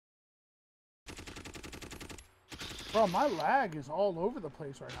Bro, my lag is all over the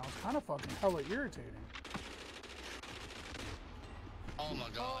place right now. It's kind of fucking hella irritating. Oh my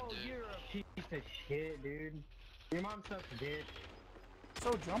god, Oh, dude. you're a piece of shit, dude. Your mom sucks dick.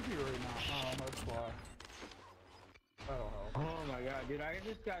 So jumpy right now. Oh, that's why. That'll help. Oh my god, dude, I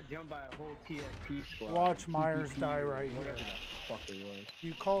just got jumped by a whole TSP squad. Watch Myers die right here. Whatever the fuck it was.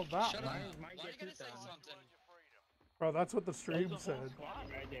 You called that Shut one. up. Myers might Why you get gotta this say time. something? Bro, that's what the There's stream a whole said. squad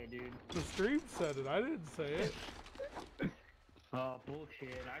right there, dude. The stream said it. I didn't say it. Oh,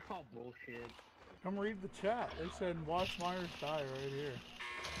 bullshit. I call bullshit. Come read the chat. They said watch Myers die right here.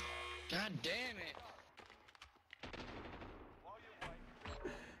 God damn it.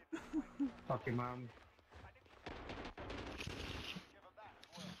 Fuck your mom.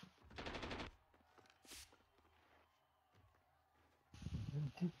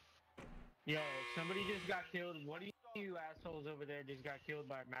 Yo, somebody just got killed. What do you assholes over there just got killed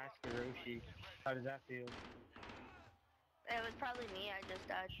by Master Roshi? How does that feel? It was probably me. I just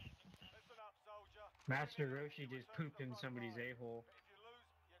died. Master Roshi just pooped in somebody's a-hole.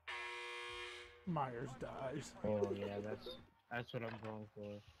 Myers dies. Oh yeah, that's what I'm going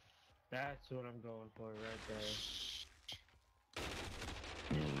for. That's what I'm going for right there.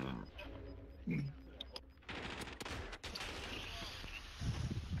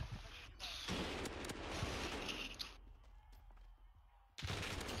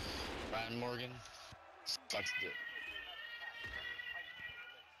 Ryan Morgan. Sucks dick.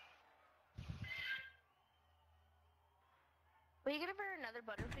 Will you get her for another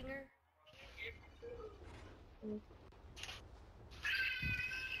Butterfinger?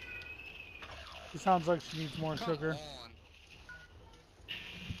 It sounds like she needs more Come sugar. on.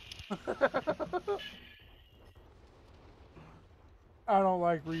 I don't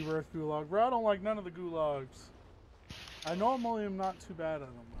like Rebirth Gulag. Bro, I don't like none of the Gulags. I normally am not too bad at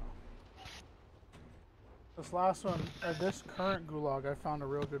them, though. This last one, this current Gulag, I found a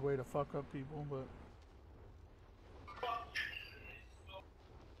real good way to fuck up people, but...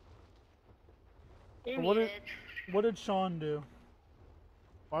 What did Sean do?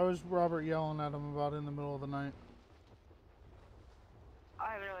 Why was Robert yelling at him about it in the middle of the night?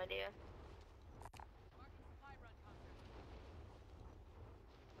 I have no idea.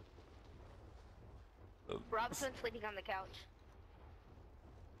 Rob's been sleeping on the couch.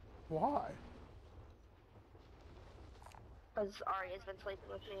 Why? Because Arya's been sleeping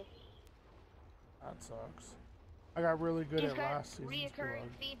with me. That sucks. I got really good He's at got last season's reoccurring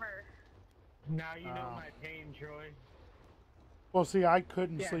Gulag. fever. Now you know my pain, Troy. Well, see, I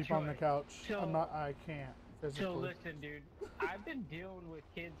couldn't Yeah, sleep on the Troy. couch. So- I can't physically. So listen, dude. I've been dealing with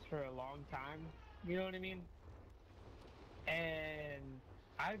kids for a long time. You know what I mean? And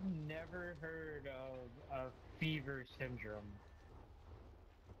I've never heard of a fever syndrome.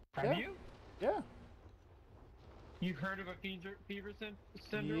 Have Yeah. you? Yeah. You've heard of a fever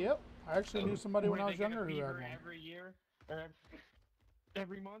syndrome? Yep. I actually knew somebody when Where I was they get a younger who had fever one. every year or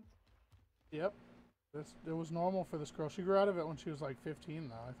every month? Yep. It was normal for this girl. She grew out of it when she was like 15,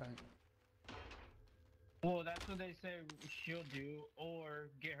 though, I think. Well, that's what they say she'll do, or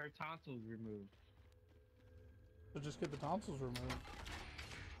get her tonsils removed. So just get the tonsils removed.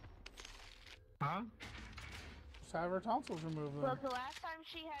 Huh? Just have her tonsils removed. Then. Well, the last time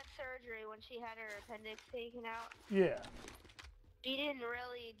she had surgery, when she had her appendix taken out, Yeah. she didn't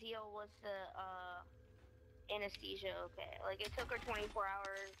really deal with the anesthesia okay. Like, it took her 24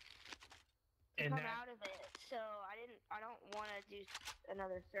 hours to And come that- out of it. So I don't want to do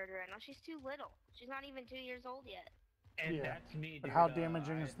another surgery right now. She's too little. She's not even 2 years old yet. And Yeah. that's me, dude. But how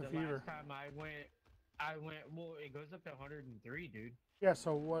damaging is the fever? Last time I went, well, it goes up to 103, dude. Yeah,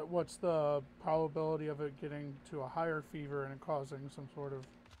 so what's the probability of it getting to a higher fever and it causing some sort of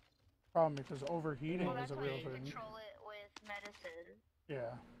problem? Because overheating Well, is that's a why real you thing. control it with medicine.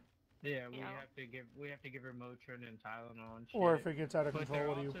 Yeah. Yeah, You know? we have to give her Motrin and Tylenol and shit. Or if it gets out of But control, they're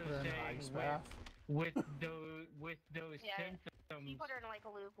what do you also put her in an saying ice bath? with those Yeah, symptoms, You put her in like a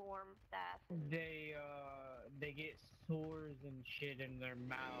lukewarm bath. they get sores and shit in their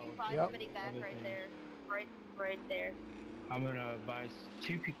mouth. Buy Yep. somebody back right Everything. there. Right there. I'm gonna buy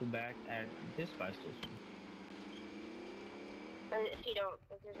 2 people back at this buy station. If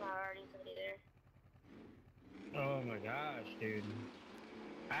there's not already somebody there. Oh my gosh, dude.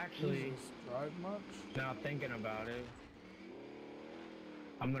 Actually, Jesus, drive much? now thinking about it,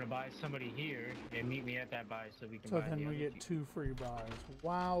 I'm gonna buy somebody here and meet me at that buy so we can So buy then the we other get 2 free buys.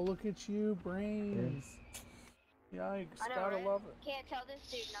 Wow, look at you, brains. Yikes, I know, gotta right? love it. Can't tell this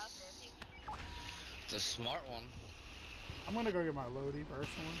dude nothing. The smart one. I'm gonna go get my Lodi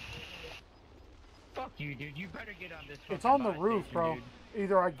personally. Fuck you, dude. You better get on this. It's fucking on the buy roof, station, bro. dude.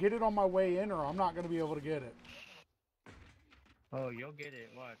 Either I get it on my way in or I'm not gonna be able to get it. Oh, you'll get it.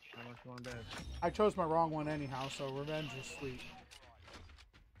 Watch. How much you want to bet? I chose my wrong one anyhow, so revenge is sweet.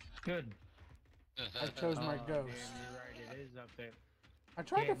 Good. I chose my Oh, ghost. damn, you're right. It is up there. I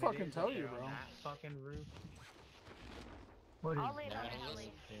tried Damn, to it fucking is tell up you, there on bro. that fucking roof. What is I'll leave that on the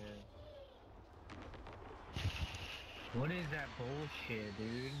bullshit? alley. What is that bullshit,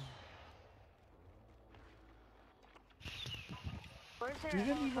 dude? Where's there You a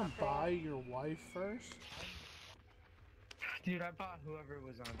didn't even helicopter buy at? your wife first? Dude, I bought whoever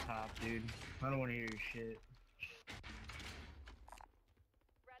was on top, dude. I don't want to hear your shit.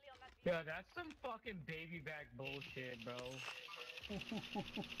 Yeah, that's some fucking baby back bullshit, bro.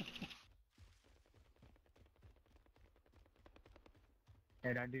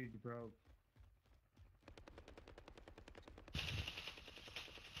 Hey, that dude's broke.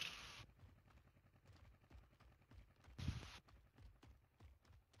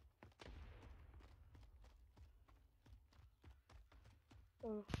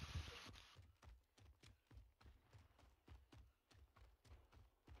 Oh.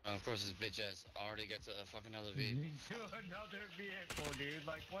 Of course, this bitch ass already gets a fucking other vehicle. To another vehicle, dude.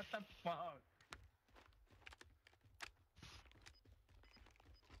 Like, what the fuck?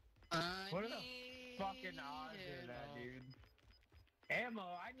 What are the fucking odds of that, dude? Ammo,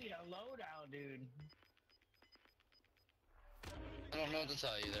 I need a loadout, dude. I don't know what to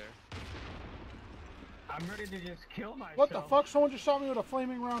tell you there. I'm ready to just kill myself. What the fuck? Someone just shot me with a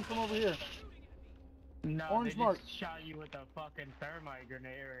flaming round from over here. No, Orange they mark. just shot you with a fucking thermite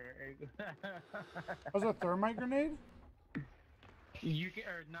grenade. Was it a thermite grenade? You can,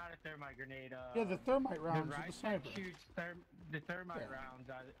 or not a thermite grenade. Yeah, the thermite The rounds with right the side sniper. shoots the thermite Yeah. rounds.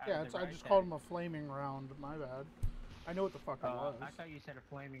 Yeah, the I right just side. called him a flaming round. My bad. I know what the fuck it was. I thought you said a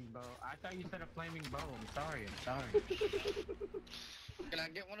flaming bow. I thought you said a flaming bow. I'm sorry. I'm sorry. Can I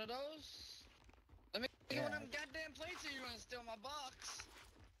get one of those? Let me get Yeah. one of them goddamn plates or you wanna steal my box?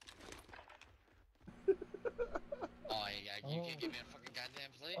 Oh, you can't give me a fucking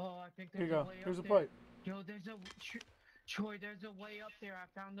goddamn plate? Oh, I think Here there's you a go. way Here's a up there. plate. Yo, there's a Troy. There's a way up there. I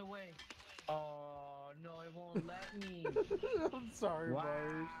found the way. Oh no, it won't let me. I'm sorry, Wow,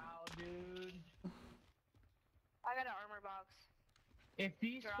 boys. dude. I got an armor box. If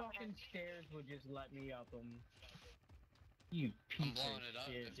these Dropping fucking it. stairs would just let me up them. You I'm piece blowing of it up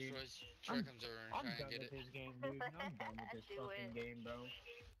shit, if dude. Troy's truck comes over and I'm try and done get with it. this game, dude. I'm done with this Do fucking it. game, bro.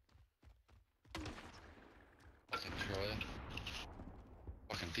 Fucking Troy.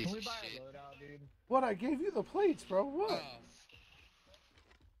 Fucking piece Can we of buy shit. a loadout, dude? What? I gave you the plates, bro. What? Oh.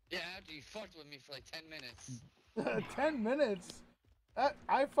 Yeah, after you fucked with me for like 10 minutes. 10 minutes?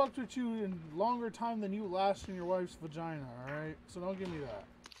 I fucked with you in longer time than you last in your wife's vagina, alright? So don't give me that.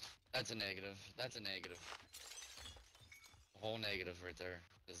 That's a negative. That's a negative. A whole negative right there.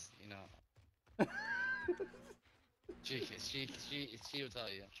 Cause, you know. She will tell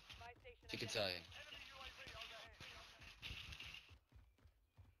you. She can tell you.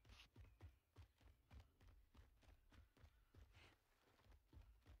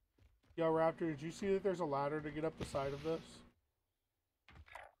 Yo, Raptor, did you see that there's a ladder to get up the side of this?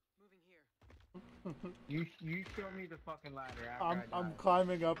 You show me the fucking ladder after I'm I die.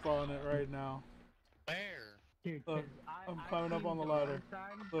 climbing up on it right now. Where? Dude, Look, 'cause I'm I climbing up seen on the the ladder. one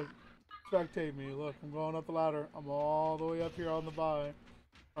side. Look, spectate me. Look, I'm going up the ladder. I'm all the way up here on the buy.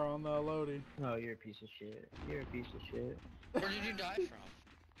 Or on the loadie. Oh, you're a piece of shit. You're a piece of shit. Where did you die from?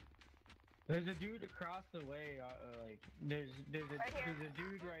 There's a dude across the way. Like there's Right here. a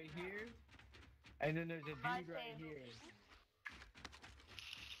dude right here, and then there's a dude Right right there. here.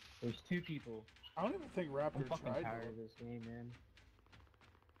 There's two people. I don't even think I'm Raptor fucking tried tired though. of this game, man.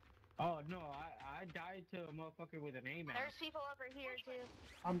 Oh no, I died to a motherfucker with an aim at. There's people over here too.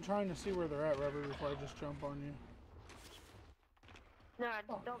 I'm trying to see where they're at, Robert, before I just jump on you. No,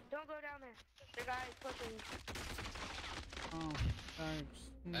 don't go down there. The guy is pushing. Oh, thanks.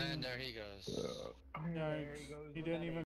 And there he goes. There Yikes. he goes He with didn't that even